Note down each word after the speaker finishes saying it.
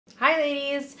Hi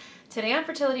ladies! Today on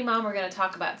Fertility Mom we're going to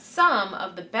talk about some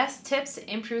of the best tips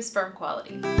to improve sperm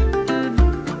quality.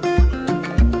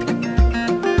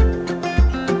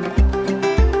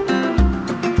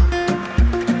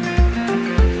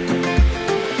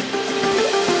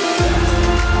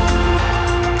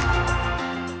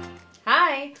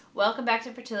 Hi! Welcome back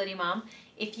to Fertility Mom.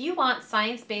 If you want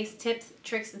science-based tips,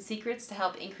 tricks, and secrets to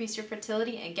help increase your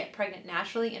fertility and get pregnant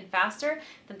naturally and faster,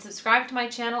 then subscribe to my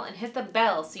channel and hit the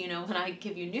bell so you know when I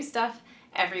give you new stuff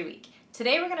every week.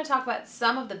 Today we're going to talk about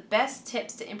some of the best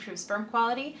tips to improve sperm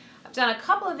quality. I've done a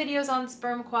couple of videos on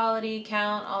sperm quality,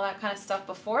 count, all that kind of stuff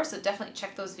before, so definitely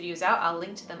check those videos out. I'll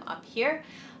link to them up here.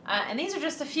 And these are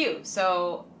just a few,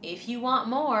 so if you want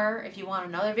more, if you want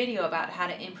another video about how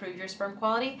to improve your sperm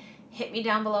quality, hit me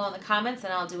down below in the comments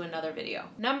and I'll do another video.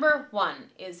 Number one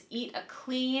is eat a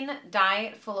clean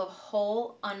diet full of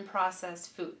whole, unprocessed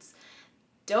foods.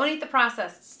 Don't eat the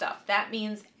processed stuff. That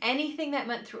means anything that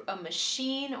went through a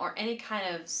machine or any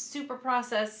kind of super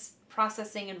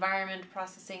processing environment,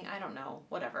 I don't know,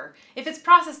 whatever. If it's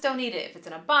processed, don't eat it. If it's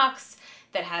in a box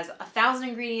that has 1,000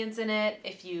 ingredients in it,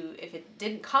 if it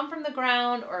didn't come from the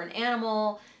ground or an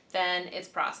animal, then it's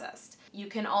processed. You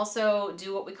can also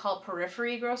do what we call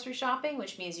periphery grocery shopping,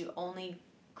 which means you only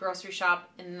grocery shop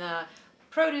in the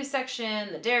produce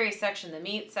section, the dairy section, the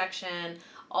meat section,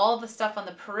 all the stuff on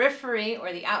the periphery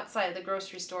or the outside of the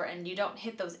grocery store, and you don't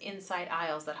hit those inside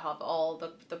aisles that have all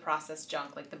the processed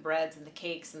junk, like the breads and the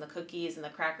cakes and the cookies and the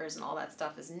crackers and all that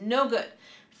stuff is no good.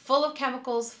 Full of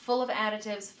chemicals, full of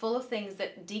additives, full of things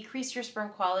that decrease your sperm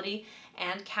quality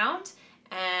and count,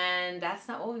 and that's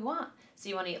not what we want. So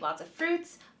you want to eat lots of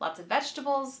fruits, lots of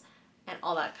vegetables, and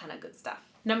all that kind of good stuff.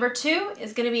 Number two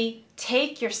is going to be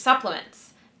take your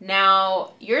supplements.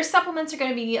 Now, your supplements are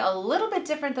going to be a little bit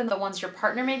different than the ones your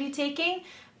partner may be taking,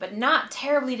 but not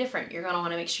terribly different. You're going to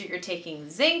want to make sure you're taking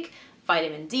zinc,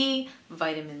 vitamin D,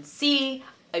 vitamin C,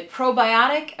 a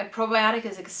probiotic. A probiotic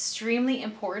is extremely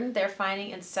important. They're finding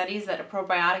in studies that a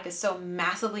probiotic is so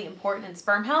massively important in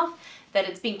sperm health that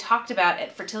it's being talked about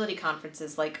at fertility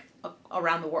conferences like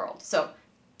around the world. So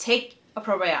take a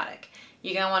probiotic.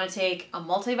 You're going to want to take a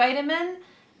multivitamin,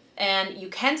 and you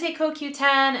can take CoQ10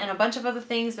 and a bunch of other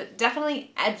things, but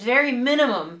definitely at very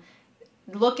minimum,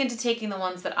 look into taking the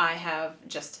ones that I have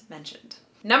just mentioned.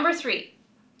 Number three,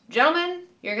 gentlemen,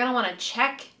 you're going to want to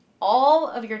check all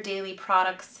of your daily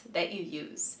products that you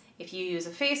use. If you use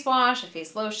a face wash, a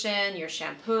face lotion, your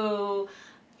shampoo,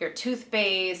 your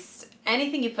toothpaste,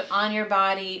 anything you put on your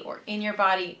body or in your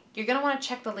body, you're going to want to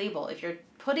check the label. If you're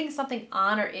putting something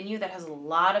on or in you that has a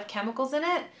lot of chemicals in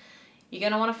it, you're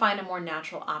going to want to find a more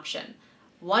natural option.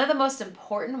 One of the most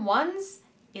important ones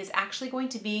is actually going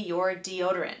to be your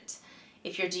deodorant.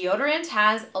 If your deodorant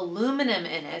has aluminum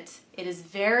in it, it is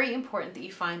very important that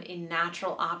you find a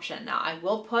natural option. Now, I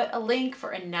will put a link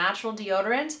for a natural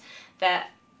deodorant that,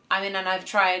 and I've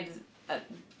tried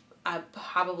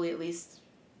probably at least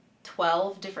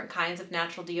 12 different kinds of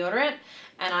natural deodorant,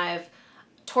 and I've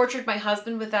tortured my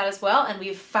husband with that as well, and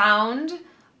we've found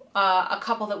a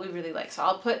couple that we really like. So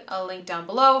I'll put a link down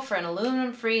below for an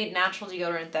aluminum-free natural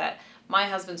deodorant that my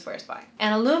husband swears by.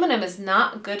 And aluminum is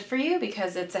not good for you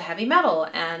because it's a heavy metal,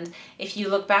 and if you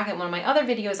look back at one of my other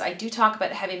videos, I do talk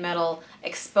about heavy metal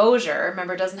exposure.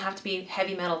 Remember, it doesn't have to be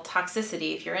heavy metal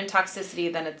toxicity. If you're in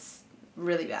toxicity, then it's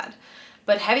really bad.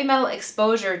 But heavy metal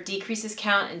exposure decreases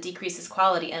count and decreases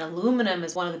quality, and aluminum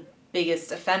is one of the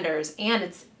biggest offenders, and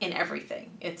it's in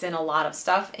everything. It's in a lot of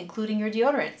stuff, including your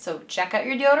deodorant. So check out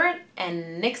your deodorant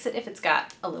and nix it if it's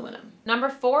got aluminum. Number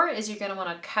four is you're going to want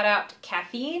to cut out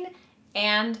caffeine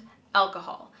and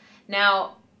alcohol.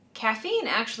 Now, caffeine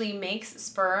actually makes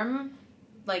sperm,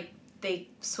 like, they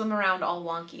swim around all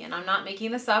wonky, and I'm not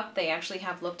making this up. They actually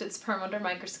have looked at sperm under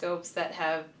microscopes that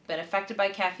have been affected by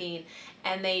caffeine,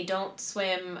 and they don't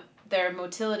swim, their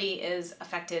motility is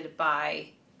affected by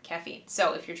caffeine.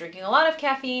 So if you're drinking a lot of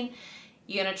caffeine,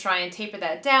 you're gonna try and taper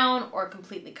that down or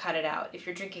completely cut it out. If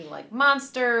you're drinking like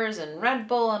Monsters and Red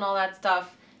Bull and all that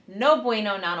stuff, no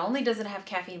bueno. Not only does it have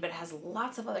caffeine, but it has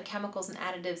lots of other chemicals and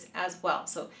additives as well.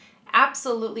 So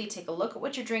absolutely take a look at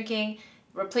what you're drinking,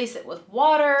 replace it with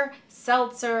water,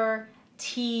 seltzer,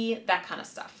 tea, that kind of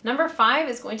stuff. Number five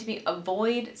is going to be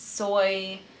avoid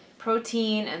soy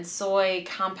protein and soy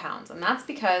compounds, and that's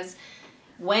because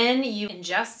when you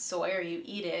ingest soy or you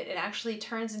eat it, it actually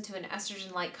turns into an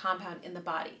estrogen-like compound in the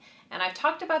body. And I've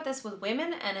talked about this with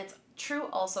women, and it's true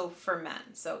also for men.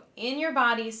 So in your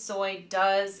body, soy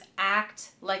does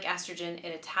act like estrogen.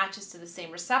 It attaches to the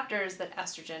same receptors that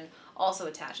estrogen also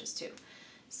attaches to.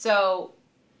 So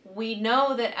we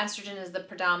know that estrogen is the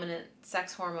predominant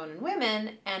sex hormone in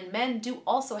women, and men do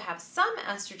also have some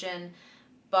estrogen,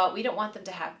 but we don't want them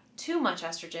to have too much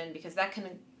estrogen because that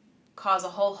can cause a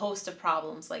whole host of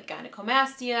problems like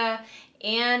gynecomastia,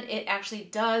 and it actually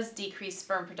does decrease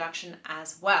sperm production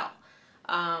as well.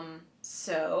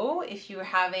 So if you're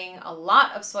having a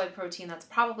lot of soy protein, that's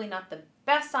probably not the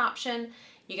best option.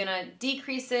 You're going to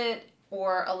decrease it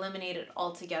or eliminate it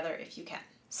altogether if you can.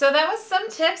 So that was some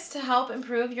tips to help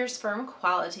improve your sperm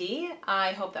quality.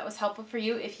 I hope that was helpful for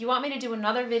you. If you want me to do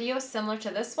another video similar to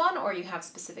this one, or you have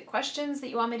specific questions that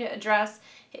you want me to address,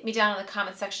 hit me down in the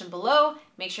comment section below.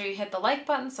 Make sure you hit the like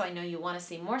button so I know you want to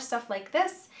see more stuff like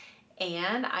this.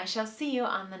 And I shall see you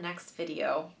on the next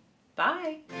video.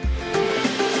 Bye!